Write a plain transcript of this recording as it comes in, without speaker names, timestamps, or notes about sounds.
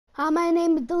My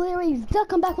name is Delirious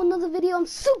Duck. I'm back with another video. I'm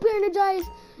super energized.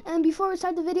 And before we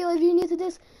start the video, if you're new to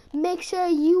this, make sure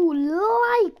you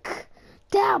like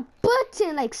that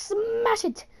button. Like, smash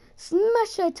it.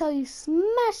 Smash it, I tell you.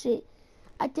 Smash it.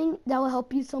 I think that will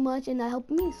help you so much, and that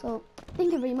helped me. So,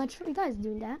 thank you very much for you guys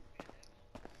doing that.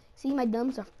 See, my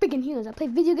thumbs are freaking huge. I play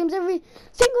video games every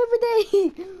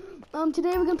day.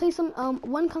 Today we're gonna play some,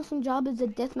 one custom job is a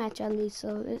deathmatch at least.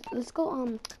 So, let's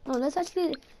go, no, let's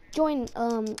actually join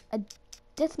a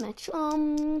deathmatch.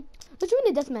 Let's join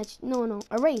a deathmatch. No,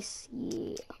 a race.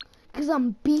 Yeah, because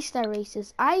I'm beast at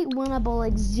races. I won about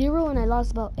like 0 and I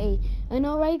lost about 8. I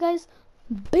know, right, guys?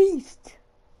 Beast.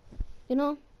 You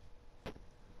know.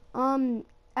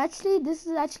 Actually, this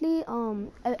is actually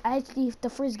actually the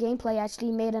first gameplay I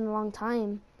actually made in a long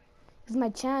time. It's my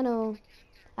channel.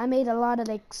 I made a lot of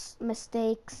like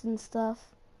mistakes and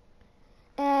stuff.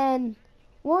 And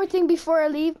one more thing before I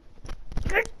leave.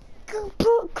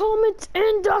 Put comments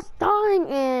in just dying.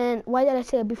 And why did I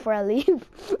say it before I leave?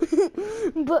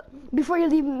 But before you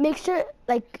leave, make sure,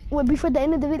 like, before the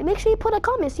end of the video, make sure you put a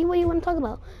comment, see what you want to talk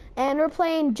about. And we're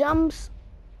playing Jumps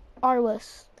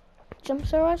Arwas.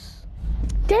 Jumps Arwas?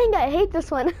 Dang, I hate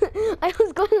this one. I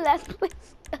was going last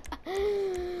place.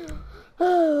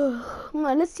 Oh, come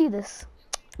on, let's see this.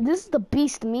 This is the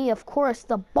beast me, of course,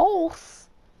 the boss.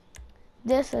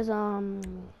 This is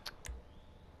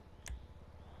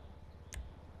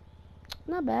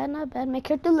not bad. My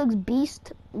character looks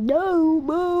beast. No.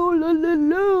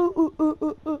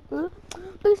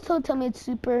 Please don't tell me it's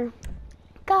super.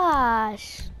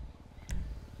 Gosh.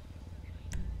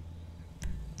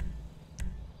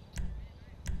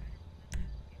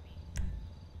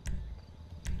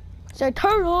 Sir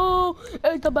Turtle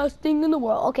is the best thing in the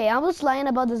world. Okay, I was lying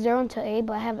about the 0 to 8,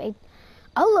 but I have 8.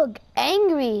 I look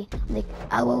angry. Like,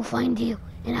 I will find you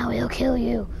and I will kill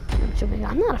you.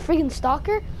 I'm not a freaking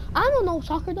stalker. I don't know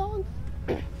soccer dog.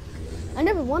 I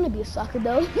never want to be a soccer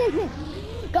dog.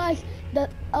 Guys,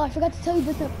 I forgot to tell you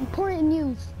this important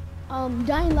news.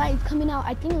 Dying Light is coming out,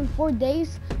 I think, in 4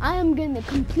 days. I am gonna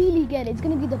completely get it. It's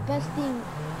gonna be the best thing.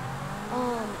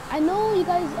 I know you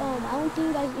guys, I don't think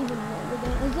you guys even know the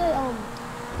game. Is it,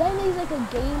 Dying Light is like a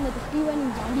game, like a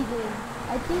speedrunning zombie game.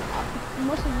 I think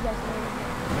most of you guys know it.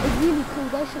 It's really cool. You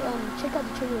guys should, check out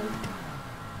the trailer.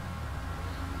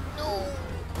 No!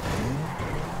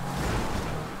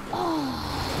 Oh.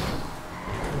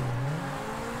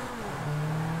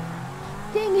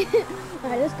 Dang it!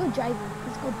 Alright, let's go driving.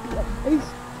 Let's go beat up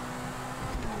base.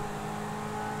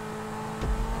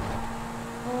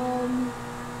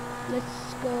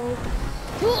 Let's go.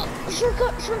 Oh,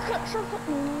 shortcut.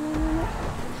 No.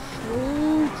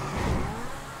 Shoot.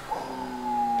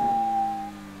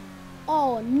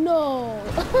 Oh no.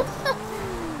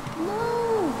 No.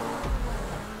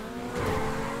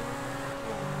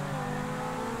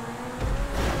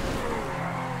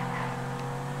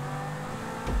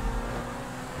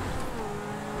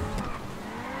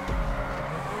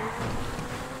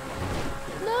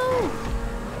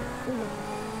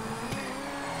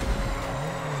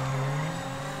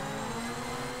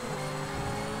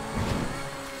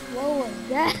 What was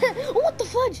that? Oh, what the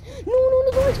fudge? No,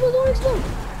 don't explode.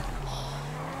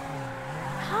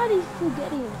 How do you still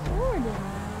get in forward?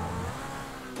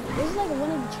 This is like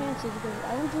one of the chances because I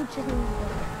don't do chicken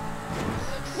before.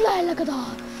 Fly like a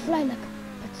dog.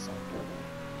 That's so good.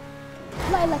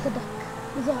 Fly like a duck.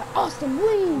 These are awesome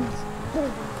wings.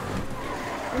 They're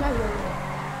not really.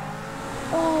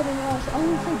 Oh my gosh, I'm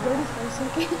gonna say dirty for a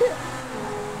second.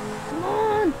 Come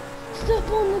on, step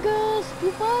on the gas.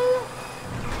 You fire?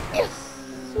 Yes!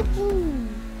 Woohoo!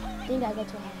 I think I got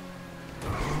too high.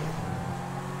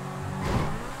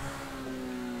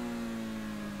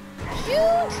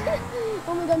 Shoot!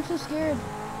 Oh my god, I'm so scared.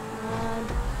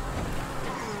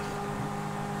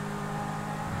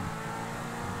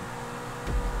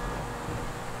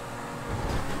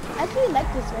 I actually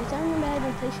like this race. I remember I had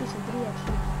on PlayStation 3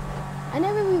 actually. I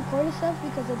never recorded stuff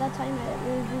because at that time I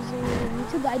was using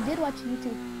YouTube, but I did watch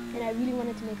YouTube and I really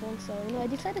wanted to make one, so you know I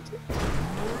decided to.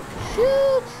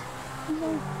 Shoot!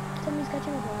 Somebody's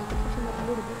catching up a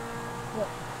little bit. But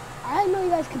I know you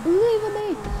guys can believe in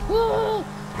me. Oh,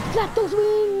 flap those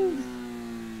wings!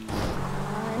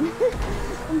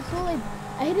 I'm so like,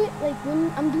 I hate it like when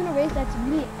I'm doing a race that's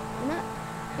really not,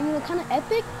 you know, kind of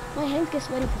epic. My hands get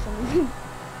sweaty for some reason.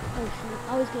 Oh shoot! I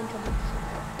always get in trouble.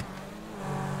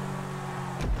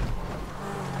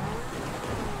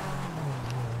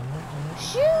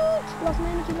 Shoot! Lost my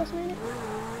energy.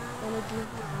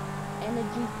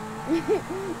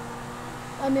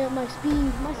 I meant my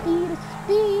speed. My speed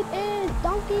is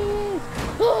donkeys.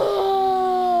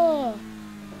 Oh!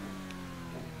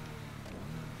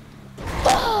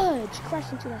 just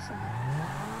crashed into that side.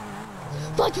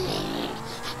 Fuck!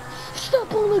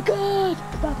 Stop on the gun!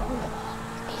 Stop on the gun!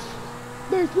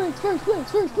 First place! Come on,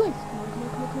 come on,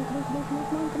 come on,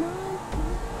 come on, come on.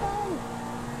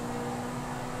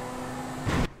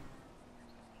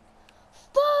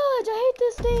 Fudge! I hate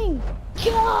this thing!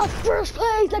 Yeah, first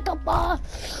place like a boss!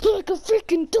 Like a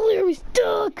freaking delirious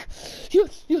duck!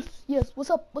 Yes, yes, yes. What's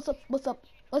up? What's up? What's up?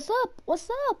 What's up? What's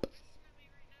up?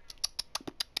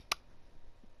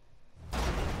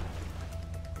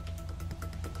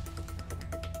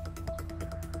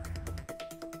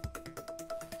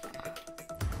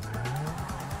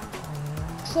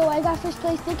 So I got first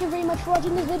place. Thank you very much for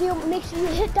watching this video. Make sure you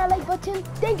hit that like button.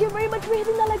 Thank you very much for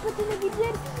hitting that like button if you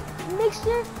did. Make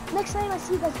sure next time I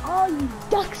see you guys all you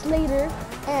ducks later.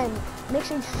 And make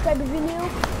sure you subscribe to the video.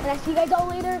 And I see you guys all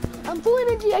later. I'm full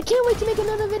energy. I can't wait to make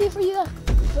another video for you.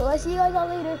 So I see you guys all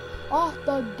later. Off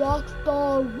the Duck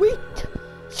Street.